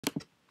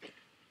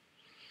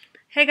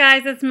Hey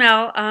guys, it's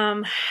Mel.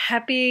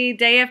 Happy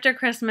day after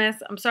Christmas.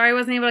 I'm sorry I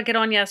wasn't able to get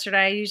on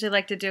yesterday. I usually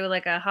like to do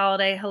like a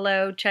holiday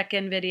hello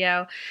check-in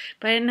video,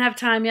 but I didn't have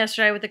time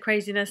yesterday with the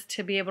craziness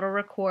to be able to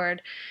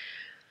record.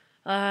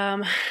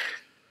 Um,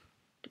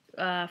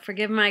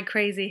 Forgive my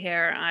crazy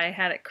hair. I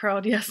had it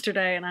curled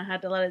yesterday and I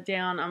had to let it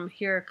down. I'm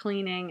here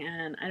cleaning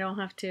and I don't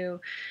have to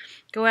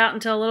go out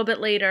until a little bit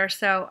later,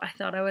 so I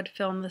thought I would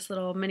film this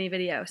little mini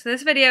video. So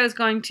this video is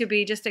going to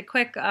be just a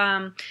quick,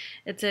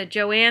 it's a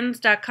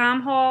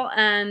joanns.com haul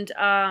and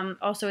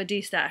also a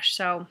Destash.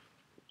 So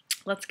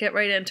let's get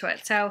right into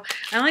it. So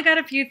I only got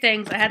a few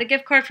things. I had a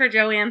gift card for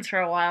Joann's for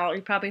a while.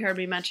 You probably heard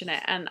me mention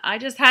it, and I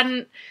just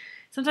hadn't.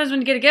 Sometimes when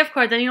you get a gift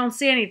card, then you don't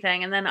see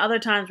anything. And then other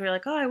times we're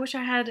like, oh, I wish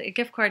I had a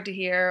gift card to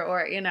here,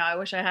 or, you know, I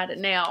wish I had it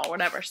now, or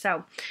whatever.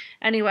 So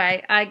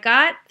anyway, I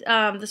got,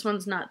 this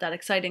one's not that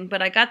exciting,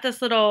 but I got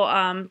this little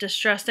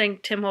Distress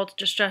Ink, Tim Holtz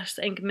Distress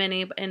Ink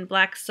Mini in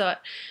black soot,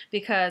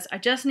 because I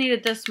just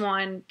needed this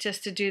one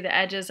just to do the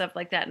edges of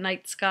like that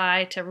night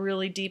sky to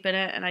really deepen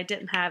it, and I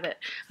didn't have it.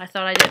 I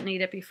thought I didn't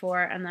need it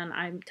before, and then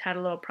I had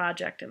a little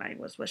project, and I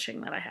was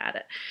wishing that I had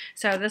it.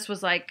 So this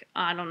was like,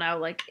 I don't know,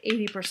 like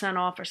 80%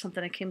 off or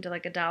something. It came to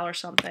like $1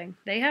 something.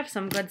 They have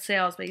some good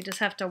sales, but you just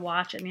have to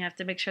watch and you have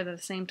to make sure that at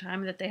the same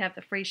time that they have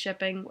the free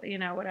shipping, you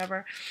know,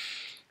 whatever.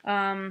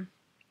 Then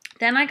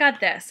I got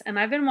this, and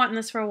I've been wanting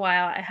this for a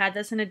while. I had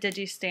this in a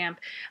digi stamp.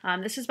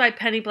 This is by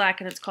Penny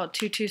Black, and it's called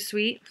Too Too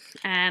Sweet.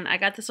 And I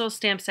got this little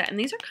stamp set, and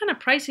these are kind of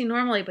pricey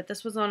normally, but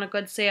this was on a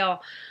good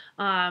sale.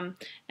 And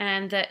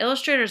the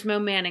illustrator is Mo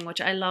Manning,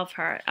 which I love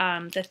her.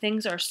 The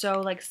things are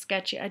so like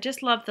sketchy. I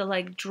just love the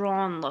like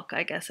drawn look,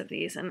 I guess, of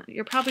these. And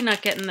you're probably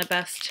not getting the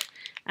best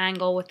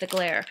angle with the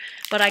glare,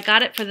 but I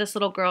got it for this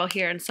little girl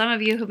here, and some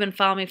of you who've been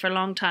following me for a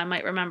long time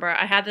might remember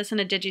I had this in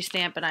a digi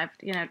stamp, and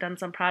I've done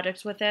some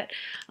projects with it.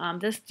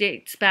 This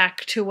dates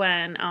back to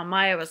when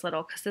Maya was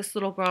little, because this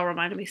little girl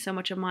reminded me so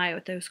much of Maya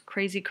with those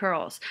crazy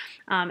curls,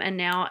 and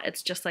now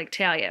it's just like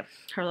Talia,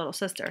 her little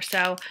sister.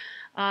 So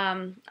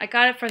I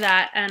got it for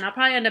that, and I'll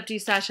probably end up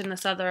destashing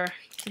this other.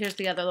 Here's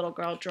the other little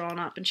girl drawn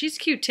up, and she's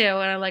cute too,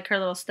 and I like her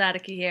little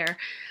staticky hair.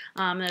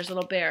 There's a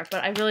little bear,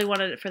 but I really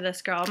wanted it for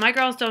this girl. My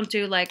girls don't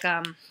do like,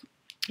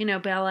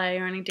 ballet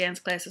or any dance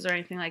classes or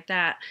anything like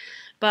that,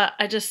 but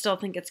I just still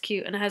think it's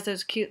cute, and it has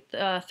those cute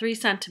 3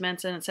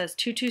 sentiments, and it says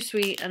Too Too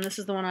Sweet, and this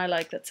is the one I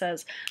like that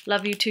says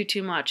love you too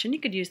too much, and you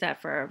could use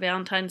that for a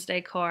Valentine's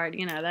Day card.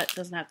 That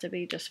doesn't have to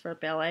be just for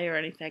ballet or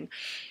anything.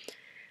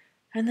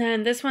 And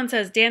then this one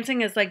says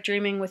dancing is like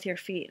dreaming with your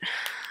feet,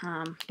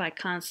 by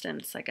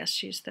Constance. I guess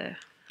she's the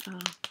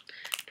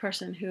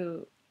person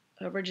who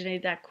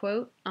originated that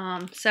quote.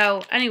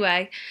 So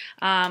anyway,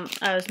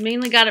 I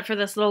mainly got it for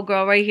this little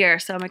girl right here,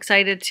 so I'm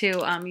excited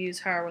to use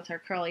her with her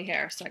curly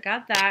hair. So I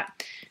got that,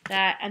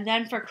 and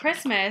then for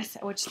Christmas,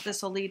 which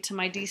this will lead to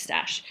my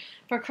Destash.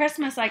 For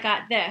Christmas, I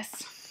got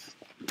this,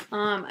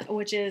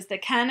 which is the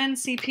Canon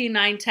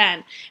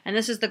CP910, and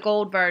this is the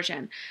gold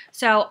version.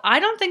 So I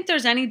don't think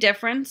there's any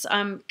difference.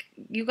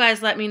 You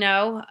guys let me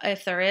know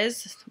if there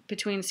is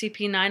between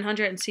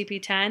CP900 and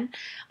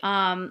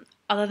CP10.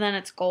 Other than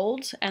it's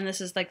gold, and this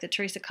is like the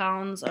Teresa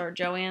Collins or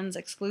Joann's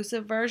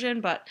exclusive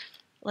version, but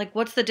like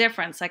what's the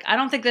difference? Like I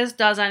don't think this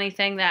does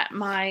anything that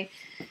my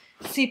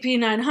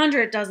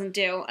CP900 doesn't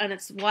do, and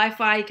it's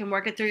Wi-Fi, you can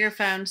work it through your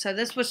phone. So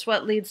this was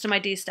what leads to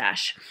my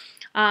Destash.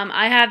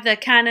 I have the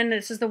Canon,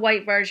 this is the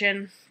white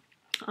version.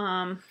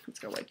 Let's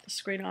go wipe the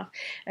screen off.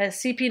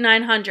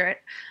 CP900,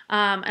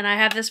 and I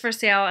have this for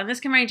sale, and this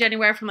can range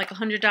anywhere from like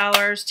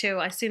 $100 to,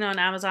 I seen it on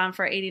Amazon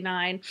for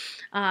 $89.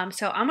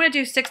 So I'm gonna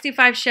do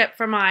 65 ship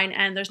for mine,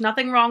 and there's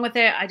nothing wrong with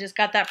it. I just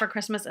got that for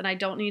Christmas, and I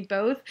don't need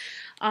both.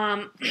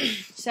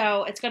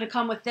 So it's gonna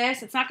come with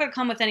this. It's not gonna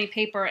come with any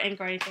paper or ink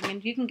or anything,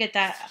 and you can get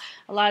that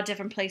a lot of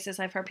different places.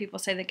 I've heard people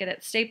say they get it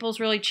at Staples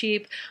really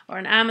cheap, or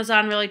on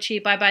Amazon really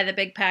cheap. I buy the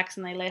big packs,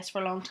 and they last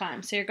for a long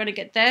time. So you're gonna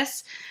get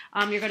this.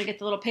 You're gonna get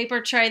the little paper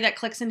tray that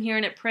clicks in here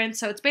and it prints.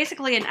 So it's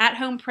basically an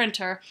at-home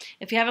printer.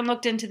 If you haven't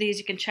looked into these,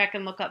 you can check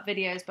and look up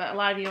videos, but a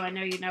lot of you, I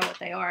know you know what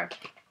they are.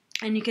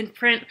 And you can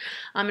print,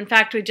 in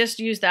fact, we just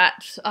used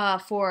that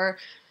for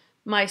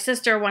my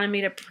sister wanted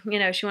me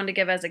to, she wanted to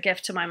give as a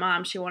gift to my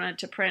mom. She wanted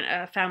to print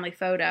a family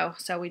photo,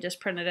 so we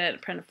just printed it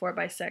and printed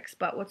 4x6.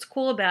 But what's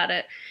cool about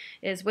it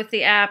is with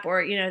the app,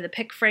 or the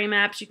pick frame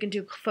apps, you can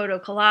do photo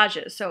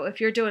collages. So if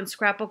you're doing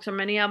scrapbooks or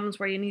mini albums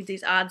where you need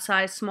these odd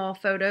size small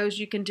photos,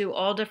 you can do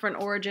all different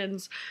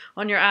origins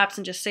on your apps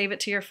and just save it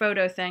to your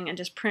photo thing and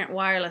just print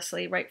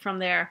wirelessly right from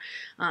there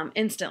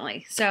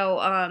instantly.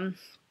 So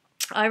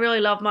I really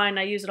love mine.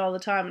 I use it all the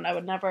time, and I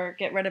would never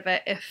get rid of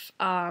it if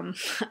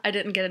I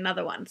didn't get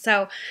another one.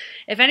 So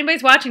if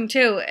anybody's watching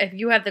too, if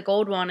you have the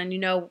gold one and you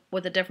know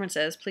what the difference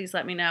is, please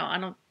let me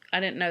know. I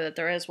didn't know that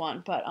there is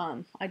one, but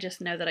I just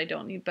know that I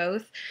don't need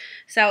both.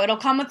 So it'll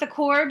come with the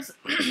cords.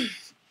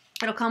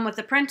 It'll come with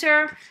the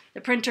printer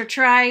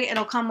tray.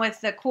 It'll come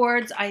with the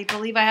cords. I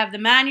believe I have the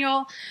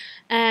manual.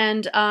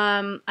 And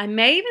I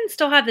may even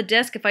still have the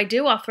disc. If I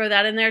do, I'll throw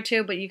that in there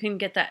too, but you can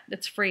get that.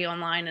 It's free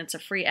online. It's a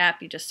free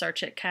app. You just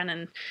search it,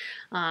 Canon,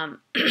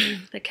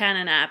 the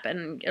Canon app,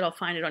 and it'll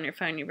find it on your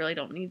phone. You really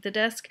don't need the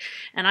disc.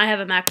 And I have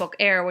a MacBook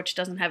Air, which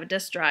doesn't have a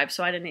disc drive,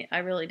 so I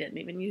really didn't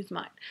even use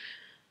mine.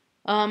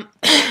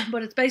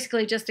 But it's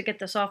basically just to get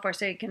the software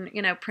so you can,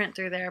 print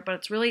through there. But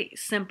it's really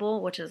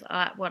simple, which is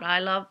what I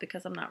love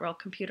because I'm not real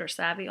computer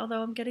savvy,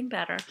 although I'm getting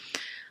better.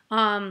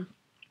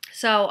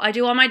 So I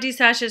do all my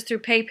destashes through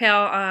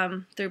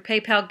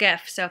PayPal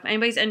gift. So if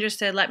anybody's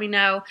interested, let me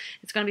know.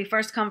 It's going to be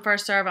first come,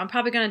 first serve. I'm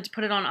probably going to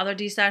put it on other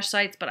destash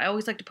sites, but I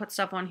always like to put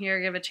stuff on here,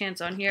 give a chance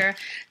on here.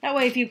 That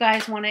way, if you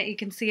guys want it, you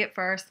can see it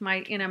first,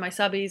 my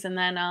subbies, and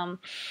then,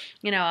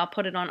 I'll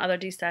put it on other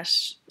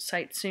destash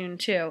sites soon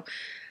too.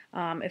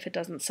 If it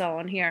doesn't sell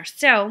on here.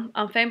 So,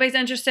 if anybody's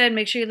interested,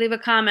 make sure you leave a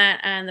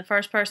comment, and the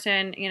first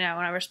person, when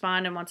I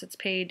respond, and once it's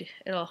paid,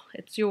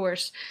 it's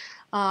yours.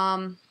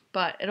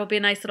 But it'll be a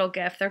nice little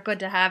gift. They're good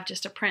to have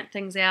just to print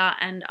things out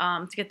and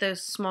to get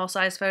those small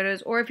size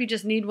photos. Or if you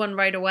just need one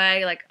right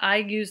away, like I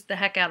use the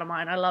heck out of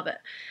mine. I love it.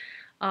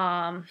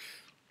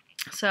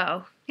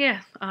 So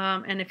yeah,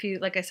 and if you,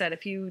 like I said,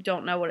 if you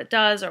don't know what it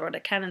does or what a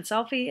Canon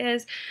selfie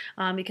is,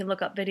 you can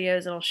look up videos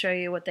and it'll show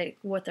you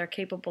what they're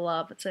capable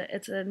of.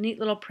 It's a neat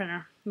little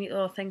printer, neat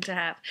little thing to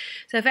have.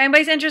 So if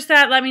anybody's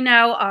interested, let me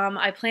know.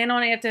 I plan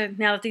on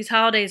now that these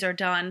holidays are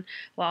done.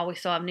 Well, we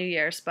still have New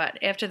Year's, but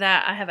after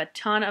that, I have a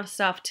ton of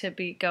stuff to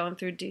be going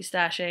through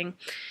destashing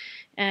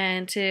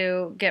and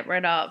to get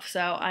rid of.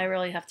 So I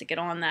really have to get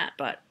on that,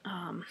 but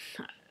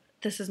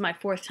this is my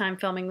 4th time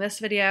filming this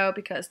video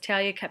because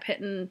Talia kept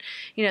hitting,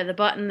 the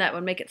button that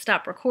would make it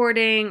stop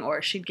recording,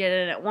 or she'd get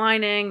in it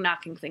whining,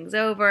 knocking things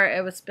over.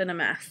 It's been a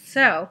mess.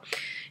 So,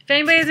 if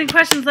anybody has any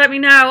questions, let me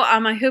know.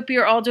 I hope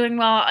you're all doing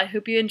well. I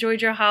hope you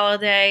enjoyed your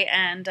holiday,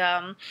 and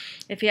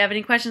if you have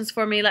any questions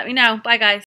for me, let me know. Bye, guys.